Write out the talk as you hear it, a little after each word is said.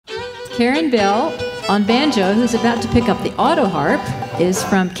Karen Bell on banjo, who's about to pick up the auto harp, is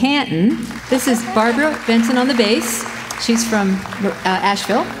from Canton. This is Barbara Benson on the bass. She's from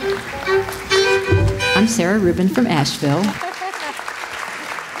Asheville. I'm Sarah Rubin from Asheville.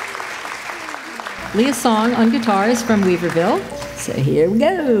 Leah Song on guitar is from Weaverville. So here we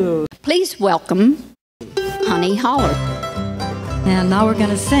go. Please welcome Honey Holler. And now we're going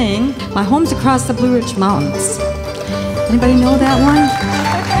to sing My Home's Across the Blue Ridge Mountains. Anybody know that one?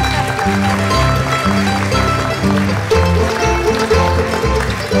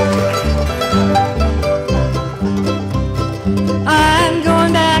 I'm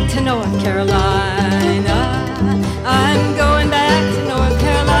going back to North Carolina. I'm going back to North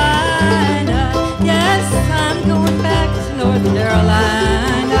Carolina. Yes, I'm going back to North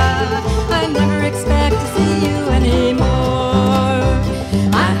Carolina. I never expect to see you anymore.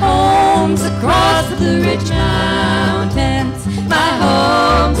 My home's across the Blue Ridge Mountains. My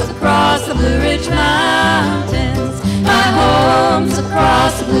home's across the Blue Ridge Mountains. My home's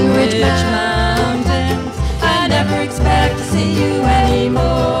across the Blue Ridge Mountains. I never expect to see you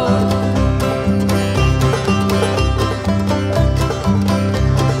anymore.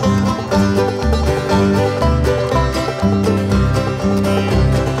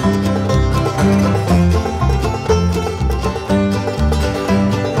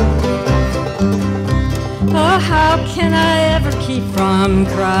 Oh, how can I ever keep from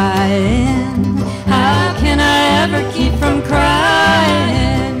crying? How can I ever keep from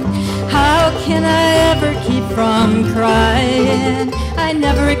crying? How can I ever keep from crying? I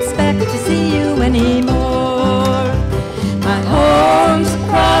never expect to see you anymore. My home's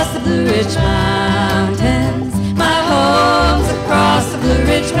across the Blue Ridge Mountains. My home's across the Blue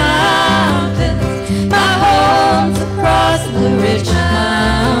Ridge Mountains. My home's across the Blue Ridge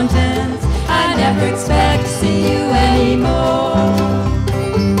Mountains. I never expect to see you anymore.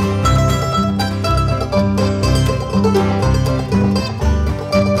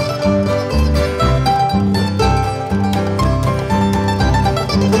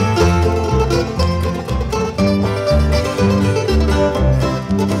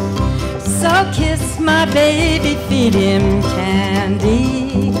 So kiss my baby, feed him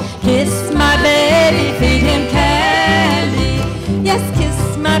candy. Kiss my baby, feed him candy. Yes,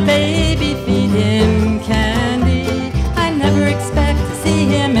 kiss my baby, feed him candy. I never expect to see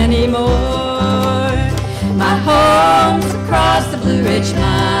him anymore. My home's across the Blue Ridge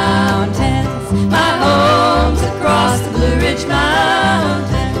Mountains. My home's across the Blue Ridge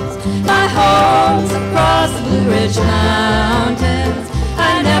Mountains. My home's across the Blue Ridge Mountains.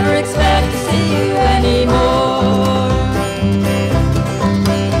 I never expect to see you anymore.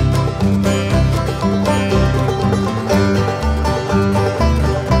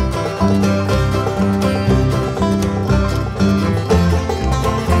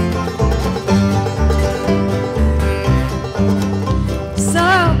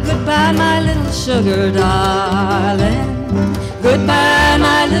 Goodbye, my little sugar darling. Goodbye,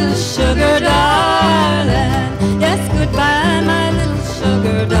 my little sugar darling. Yes, goodbye, my little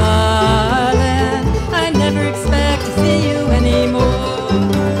sugar darling. I never expect to see you anymore.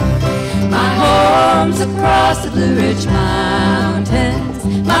 My home's across the Blue Ridge Mountains.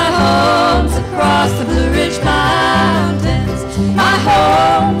 My home's across the Blue Ridge Mountains. My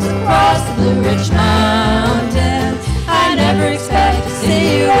home's across the Blue Ridge Mountains. I never expect to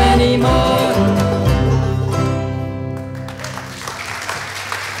see you anymore.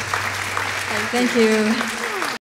 Thank you.